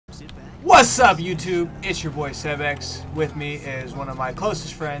What's up, YouTube? It's your boy Cebx. With me is one of my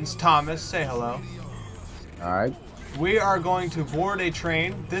closest friends, Thomas. Say hello. Alright. We are going to board a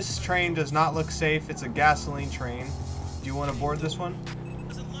train. This train does not look safe. It's a gasoline train. Do you want to board this one?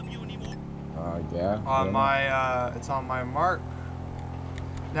 Yeah. On my, it's on my mark.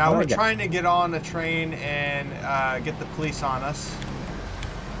 Now we're trying to get on a train and get the police on us.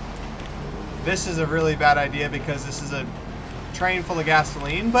 This is a really bad idea because this is a train full of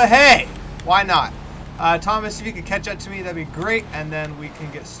gasoline, but hey, why not? Thomas, if you could catch up to me, that'd be great, and then we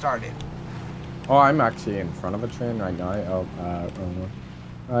can get started. Oh, I'm actually in front of a train right now.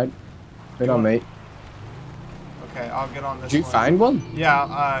 Alright. Wait on me. Okay, I'll get on this Did you one. find one?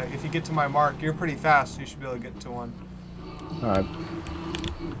 Yeah, if you get to my mark, you're pretty fast, so you should be able to get to one. Alright.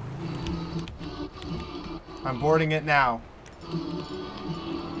 I'm boarding it now.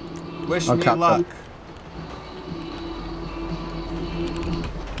 Wish me catch luck. up.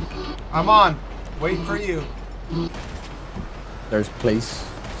 I'm on. Waiting for you. There's police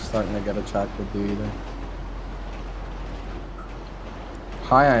starting to get a chat with you either.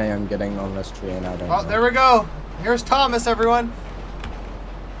 How I am getting on this train, I don't know. Oh, there we go. Here's Thomas, everyone.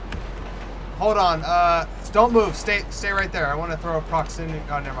 Hold on. Don't move. Stay right there. I want to throw a proximity.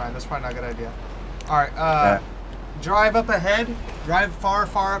 Oh, never mind. That's probably not a good idea. All right. Yeah. Drive up ahead. Drive far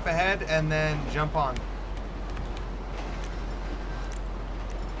up ahead, and then jump on.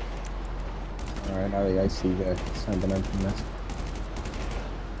 Alright, I see the sentiment from this.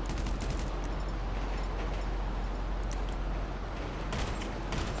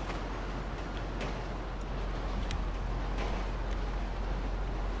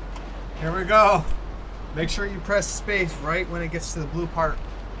 Here we go. Make sure you press space right when it gets to the blue part.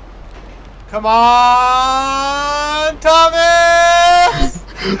 Come on, Thomas!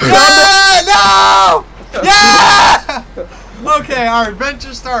 Yeah! No! Yeah! Okay, our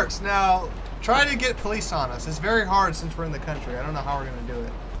adventure starts now. Try to get police on us. It's very hard since we're in the country. I don't know how we're gonna do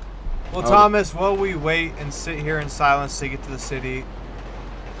it. Well, Thomas, while we wait and sit here in silence to get to the city,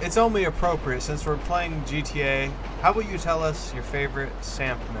 it's only appropriate since we're playing GTA. How about you tell us your favorite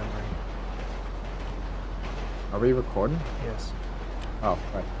SAMP memory? Are we recording? Yes. Oh,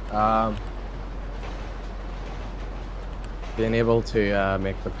 right. Being able to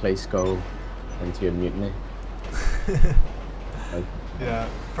make the police go into a mutiny. Yeah.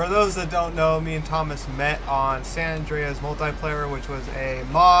 For those that don't know, me and Thomas met on San Andreas Multiplayer, which was a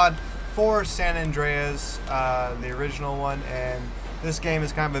mod for San Andreas, the original one, and this game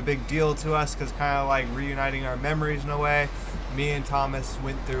is kind of a big deal to us because kind of like reuniting our memories in a way. Me and Thomas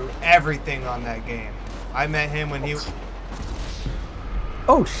went through everything on that game. I met him when he...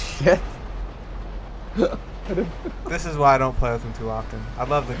 Oh, shit. This is why I don't play with him too often. I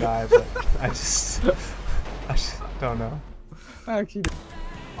love the guy, but I just don't know. Actually...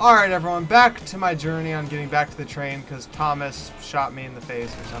 Alright everyone, back to my journey on getting back to the train because Thomas shot me in the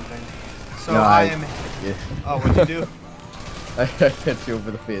face or something. So no, I am... Yeah. Oh, what'd you do? I hit you over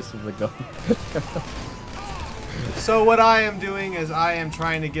the face with the gun. So what I am doing is I am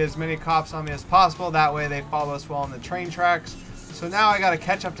trying to get as many cops on me as possible. That way they follow us well on the train tracks. So now I gotta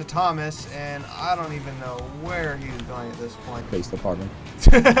catch up to Thomas and I don't even know where he's going at this point. Police department.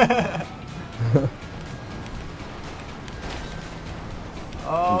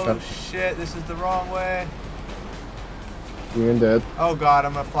 Oh shit, this is the wrong way. You can do it. Oh god,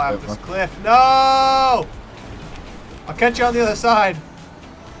 I'm gonna fly off this cliff. No! I'll catch you on the other side.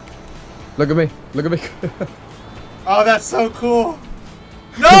 Look at me. Look at me. Oh, that's so cool.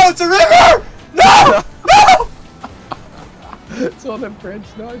 No, it's a river! No! No! It's on the bridge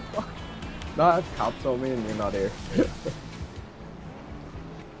now. Fuck. No, cops on me and you're not here.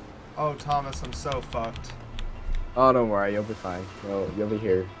 Oh, Thomas, I'm so fucked. Oh, don't worry. You'll be fine. You'll be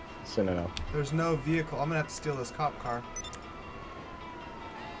here soon enough. There's no vehicle. I'm gonna have to steal this cop car.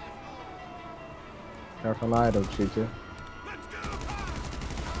 Careful now, I don't shoot you.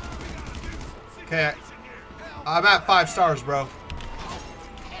 Okay, I'm at 5 stars, bro.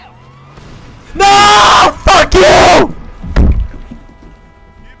 No! Fuck you!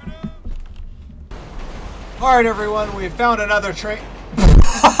 Alright, everyone, we found another train.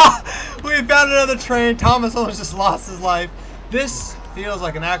 We found another train. Thomas almost just lost his life. This feels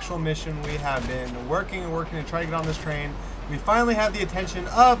like an actual mission. We have been working to try to get on this train. We finally have the attention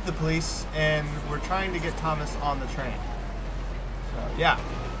of the police, and we're trying to get Thomas on the train. So, yeah.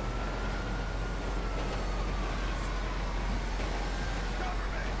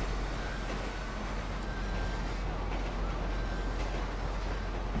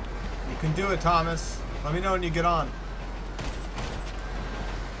 You can do it, Thomas. Let me know when you get on.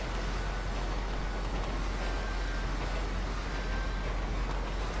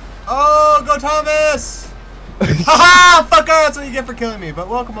 Oh! go, Thomas! Haha! Fucker! That's what you get for killing me, but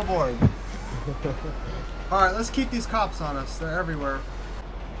welcome aboard. Alright, let's keep these cops on us. They're everywhere.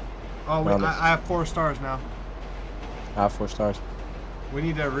 Oh, wait, I have 4 stars now. I have 4 stars. We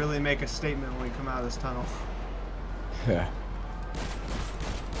need to really make a statement when we come out of this tunnel. Yeah.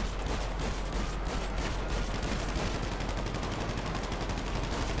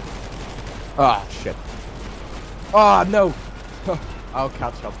 Ah, shit. Oh, no! I'll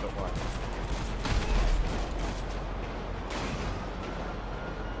catch up, don't worry.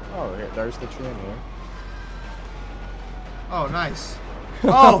 Oh, here, there's the train here. Oh, nice.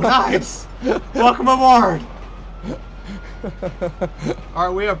 Oh, nice! Welcome aboard!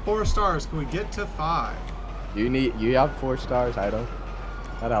 Alright, we have 4 stars. Can we get to 5? You have 4 stars, I don't.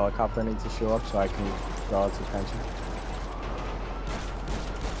 That helicopter needs to show up so I can draw its attention.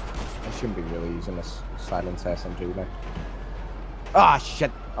 I shouldn't be really using this silence SMG now. Ah,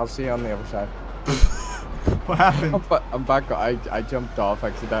 shit! I'll see you on the other side. What happened? I'm back. I jumped off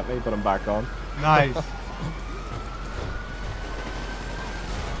accidentally, but I'm back on. Nice.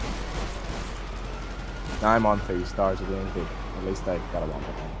 Now I'm on 3 stars again, dude. At least I got a 1.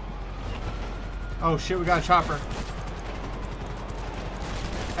 Oh shit, we got a chopper.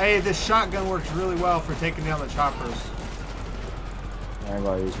 Hey, this shotgun works really well for taking down the choppers. I'm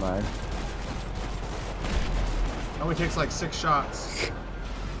gonna use mine. Only takes like 6 shots.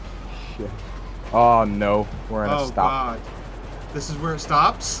 Shit. Oh no, we're in a stop. God. This is where it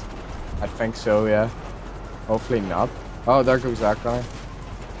stops? I think so, yeah. Hopefully not. Oh, there goes that guy.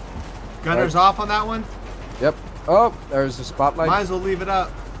 Gunner's off on that one? Yep. Oh, there's the spotlight. Might as well leave it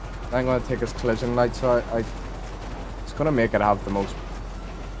up. I'm gonna take his collision light, so it's gonna make it have the most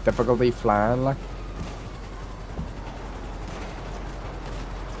difficulty flying, like.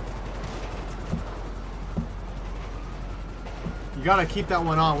 You gotta keep that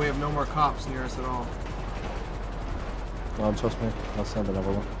one on. We have no more cops near us at all. No, trust me. I'll send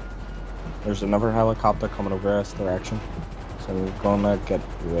another one. There's another helicopter coming over this direction, so we're gonna get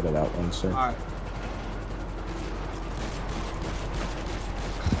rid of that one soon. Alright.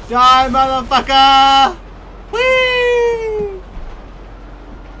 Die, motherfucker! Whee!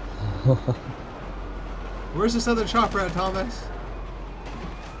 Where's this other chopper at, Thomas?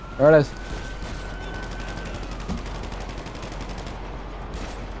 There it is.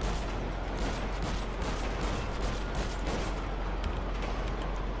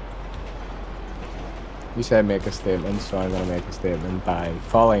 You said make a statement, so I'm gonna make a statement by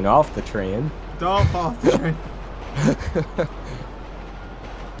falling off the train. Don't fall off the train. What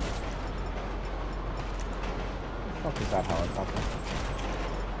the fuck is that helicopter?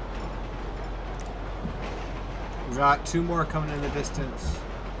 We got 2 more coming in the distance.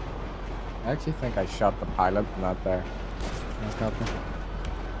 I actually think I shot the pilot, not there. Helicopter.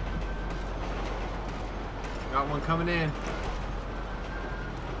 Got one coming in.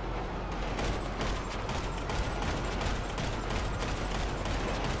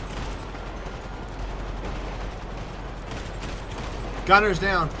 Gunner's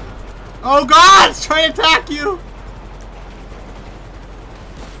down. Oh God! It's trying to attack you!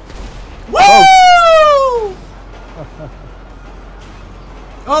 Woo! Oh,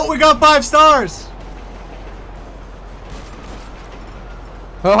 oh, we got 5 stars!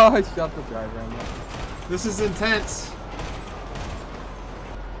 Oh, I shot the driver in there. This is intense.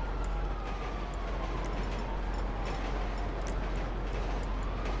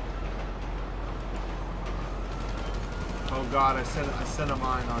 Oh God, I sent a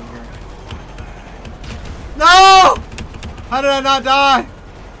mine on here. No! How did I not die?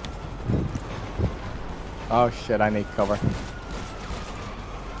 Oh shit, I need cover.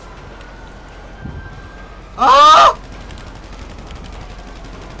 Ah!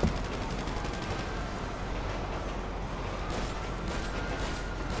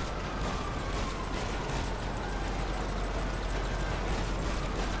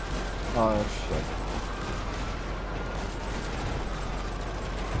 Oh shit.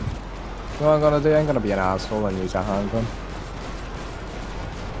 So what I'm gonna do, I'm gonna be an asshole and use a handgun.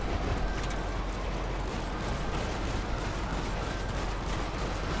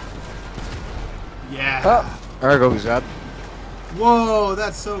 Yeah. Oh, there goes that. Whoa,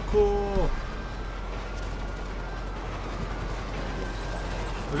 that's so cool.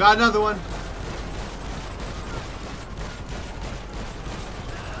 We got another one.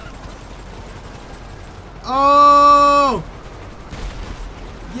 Oh!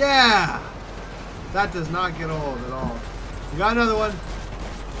 Yeah! That does not get old at all. We got another one.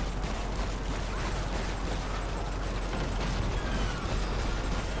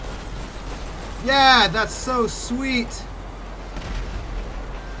 Yeah, that's so sweet.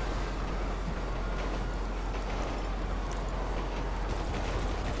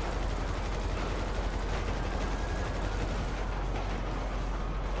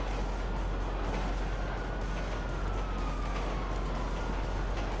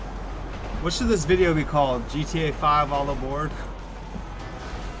 What should this video be called? GTA 5 all aboard?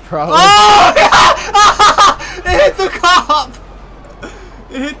 Probably. Oh! It hit the cop!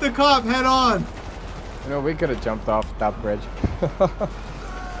 It hit the cop head on. You know, we could have jumped off that bridge.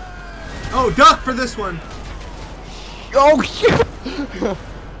 Oh, duck for this one. Oh, shit!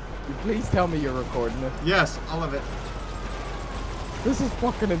 Please tell me you're recording it. Yes, all of it. This is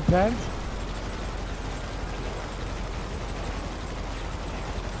fucking intense.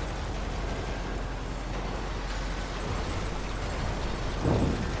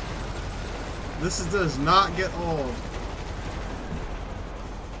 This does not get old.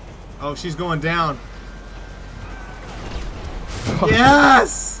 Oh, she's going down.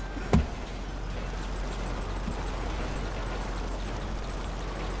 Yes!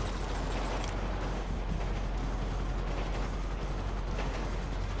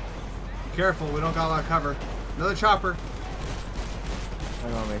 Careful, we don't got a lot of cover. Another chopper.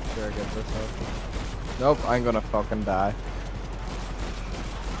 I'm gonna make sure I get this out. Nope, I'm gonna fucking die.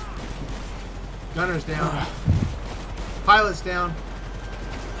 Gunner's down. Pilot's down.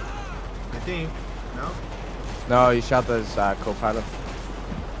 I think. No? No, he shot his co-pilot.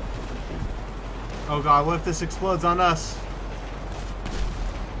 Oh god, what if this explodes on us?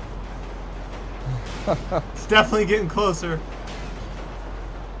 It's definitely getting closer.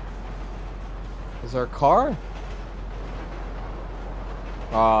 Is there a car?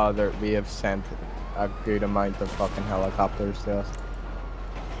 Oh, we have sent a good amount of fucking helicopters to us.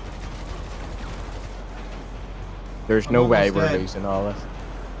 There's no way we're losing all this.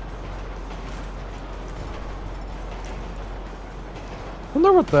 I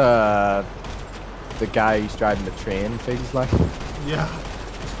wonder what the guy who's driving the train feels like. Yeah,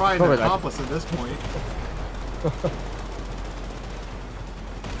 it's probably an accomplice at this point.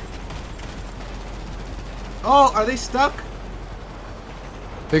 Oh, are they stuck?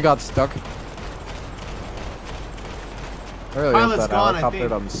 They got stuck. I really hope Pilot's that gone, helicopter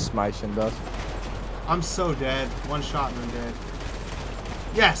doesn't smash into us. I'm so dead. One shot and I'm dead.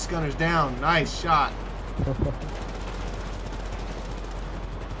 Yes, gunner's down. Nice shot.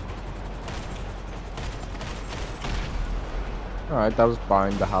 Alright, that was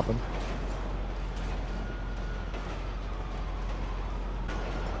bound to happen.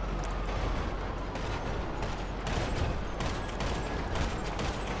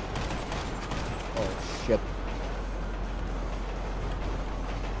 Oh shit.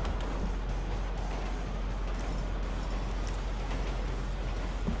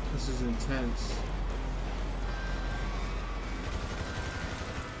 This is intense.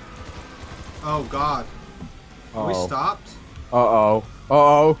 Oh god. Are we stopped? Uh-oh.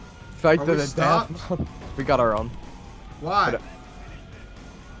 Uh-oh. Fight Are to we the stopped? death. We got our own. Why?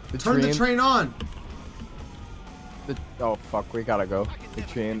 Turn the train on. Oh fuck, we gotta go. The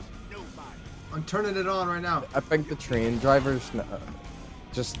train. I'm turning it on right now. I think the train drivers.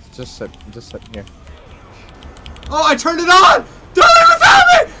 Just sit here. Oh, I turned it on! Don't leave without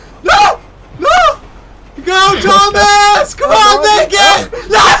me! No! No! Go, Thomas! Come on, make it!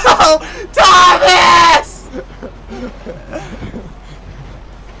 No! Thomas!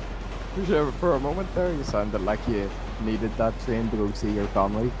 For a moment there, you sounded like you needed that train to go see your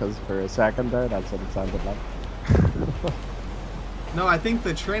family, because for a second there, that's what it sounded like. No, I think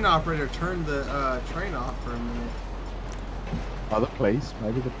the train operator turned the train off for a minute. Oh, the place.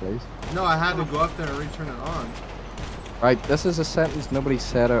 Maybe the place. No, I had to go up there and return it on. Right, this is a sentence nobody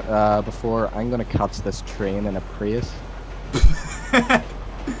said before. I'm gonna catch this train in a Prius. That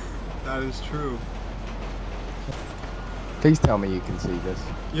is true. Please tell me you can see this.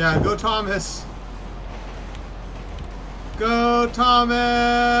 Yeah, go Thomas! Go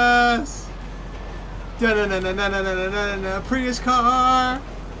Thomas! Da-na-na-na-na-na-na-na-na, Prius car!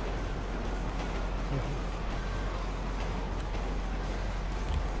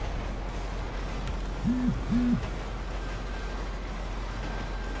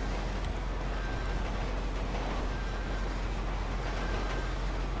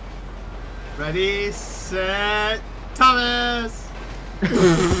 Ready, set, Thomas!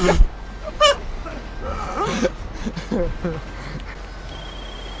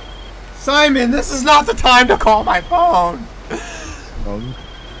 Simon, this is not the time to call my phone!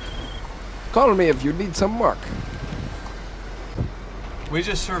 Call me if you need some work. We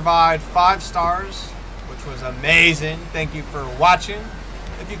just survived 5 stars, which was amazing. Thank you for watching.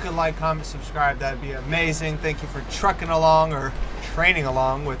 If you could like, comment, subscribe, that'd be amazing. Thank you for trucking along or training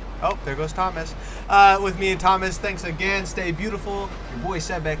along with, oh, there goes Thomas. With me and Thomas, thanks again. Stay beautiful. Your boy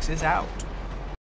Cebx is out.